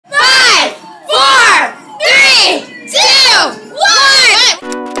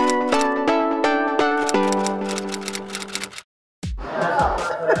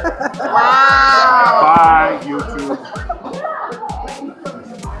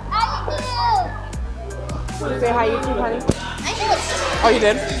Say hi, YouTube, honey. I knew it. Oh, you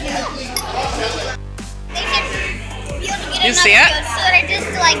did? They can You see it? So that I just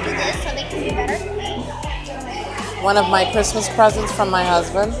like do this so they can be better. One of my Christmas presents from my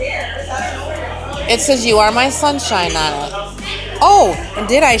husband. It says "You are my sunshine" on it. Oh, and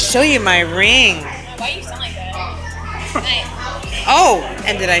did I show you my ring? Why do you sound like that? Nice. Oh,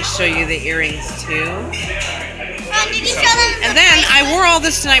 and did I show you the earrings too? Did you show them? And then I wore all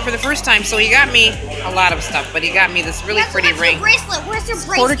this tonight for the first time, so he got me a lot of stuff, but he got me this really pretty ring. Bracelet. Where's your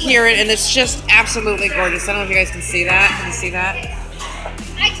bracelet? Quarter carat, and it's just absolutely gorgeous. I don't know if you guys can see that. Can you see that?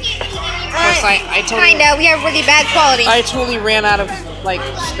 I can't even. Of course, I totally. Kinda. We have really bad quality. I totally ran out of like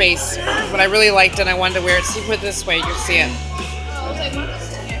space, but I really liked it and I wanted to wear it. See, put it this way, you can see it.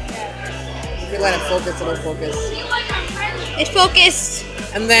 If you let it focus, it'll focus. It's focused.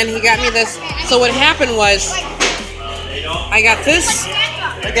 And then he got me this. So what happened was, I got this.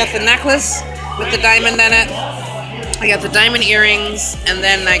 I got the necklace with the diamond in it. I got the diamond earrings, and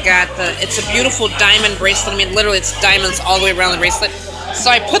then I got the. It's a beautiful diamond bracelet. I mean, literally, it's diamonds all the way around the bracelet. So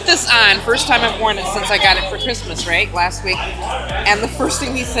I put this on. First time I've worn it since I got it for Christmas, right? Last week. And the first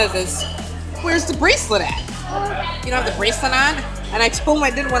thing he says is, "Where's the bracelet at? You don't have the bracelet on?" And I told him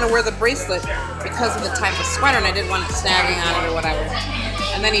I didn't want to wear the bracelet because of the type of sweater, and I didn't want it snagging on it or whatever.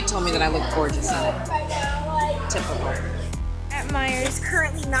 And then he told me that I look gorgeous in it. Typical. At Myers,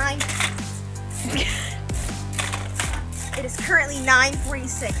 currently 9. It is currently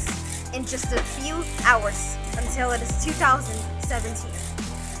 9:46 in just a few hours until it is 2017.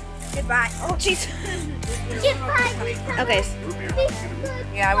 Goodbye. Oh, jeez. Goodbye. Okay.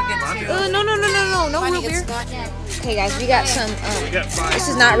 Yeah, I would get two. No Honey, root beer. it's not yet. Okay, guys, we got some. This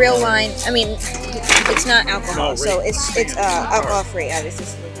is not real wine. I mean, it's not alcohol, so it's alcohol free. Obviously,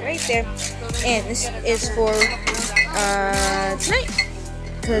 it's right there. And this is for tonight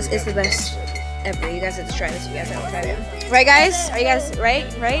because it's the best ever. You guys have to try this. You guys haven't tried it, right, guys? Are you guys right?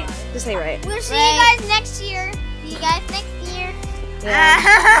 Right? Just say right. We'll see you guys next year. See you guys next year. Yeah.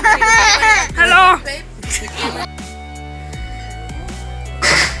 Hello.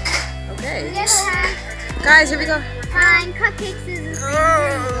 Okay. Guys, here we go. Fine, cupcakes is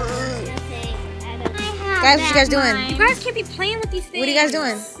Guys, what you guys doing? You guys can't be playing with these things. What are you guys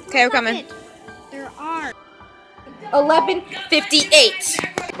doing? Okay, we're coming. There are. 11:58.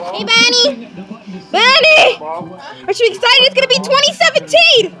 Hey, Benny. Benny! Aren't you excited? It's gonna be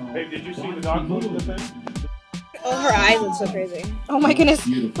 2017. Hey, did you see the dog food in the thing? Oh, her eyes look so crazy. Oh my goodness.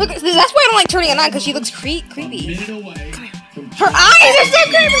 Look, that's why I don't like turning it on because she looks creepy. Her eyes are so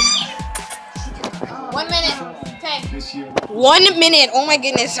creepy. 1 minute. Okay. 1 minute. Oh my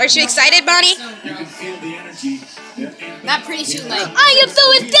goodness. Are you excited, Bonnie? Not pretty soon, like. I am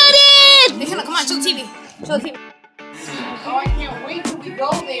so excited! Come on, show the TV. Show the TV. Oh, I can't wait till we go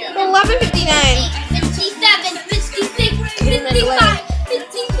there. 11:59. 57, 56, 55,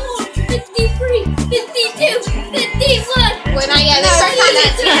 54, 53, 52, 51. When I get it, start on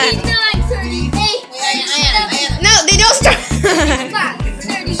that 39, 38, No, they don't start. 35,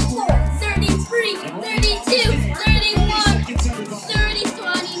 34, 33, 32, 31, 30,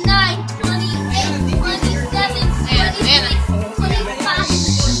 29, 28, 27, 26, 25,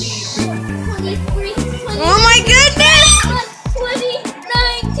 23, 24. Oh my goodness! 20,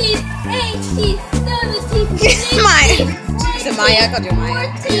 19, 18, 17, 18, Maya. Is it Maya? I called you Maya.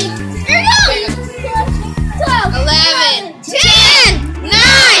 14, 12, 11, 10, 9,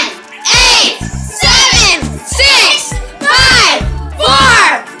 8, 7, 6, 5,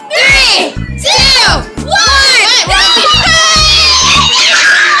 4, 3, 2, 1.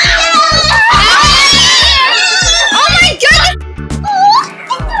 Oh my goodness!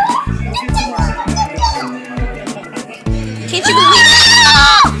 Can't you believe it?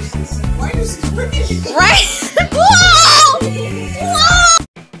 Right?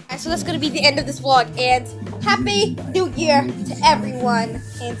 So that's gonna be the end of this vlog, and Happy New Year to everyone.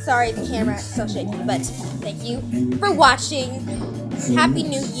 And sorry the camera is so shaky, but thank you for watching. Happy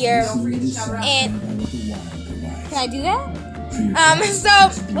New Year. And can I do that? So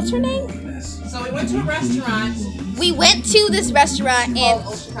what's her name? So we went to a restaurant. We went to this restaurant and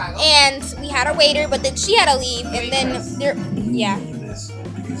Old Chicago. we had our waiter, but then she had to leave, and then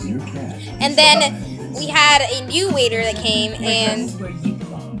and then we had a new waiter that came, and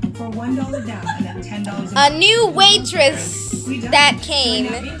for $1 down and then $10 a new waitress that came,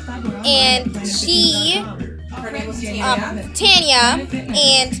 and she, Her name was Tanya. Tanya,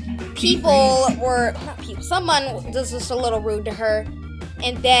 and people were, not people, someone was just a little rude to her,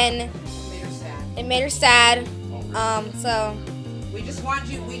 and then it made her sad, so. We just want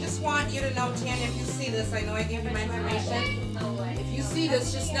you to know, Tanya, if you see this, I know I gave you my information. If you see see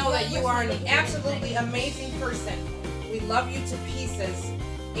this, just know that you are an absolutely amazing person. We love you to pieces,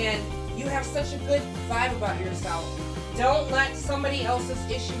 and you have such a good vibe about yourself. Don't let somebody else's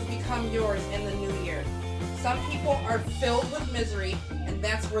issues become yours in the new year. Some people are filled with misery, and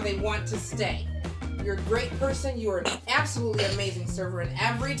that's where they want to stay. You're a great person. You are an absolutely amazing server, and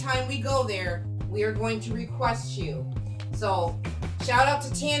every time we go there, we are going to request you. So, shout out to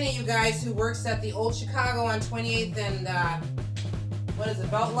Tanya, you guys, who works at the Old Chicago on 28th and,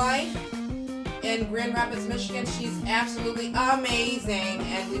 Beltline in Grand Rapids, Michigan. She's absolutely amazing,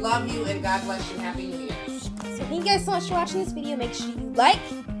 and we love you, and God bless you. Happy New Year. So thank you guys so much for watching this video. Make sure you like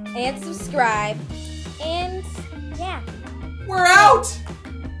and subscribe. And, yeah. We're out!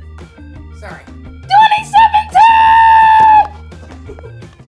 Sorry.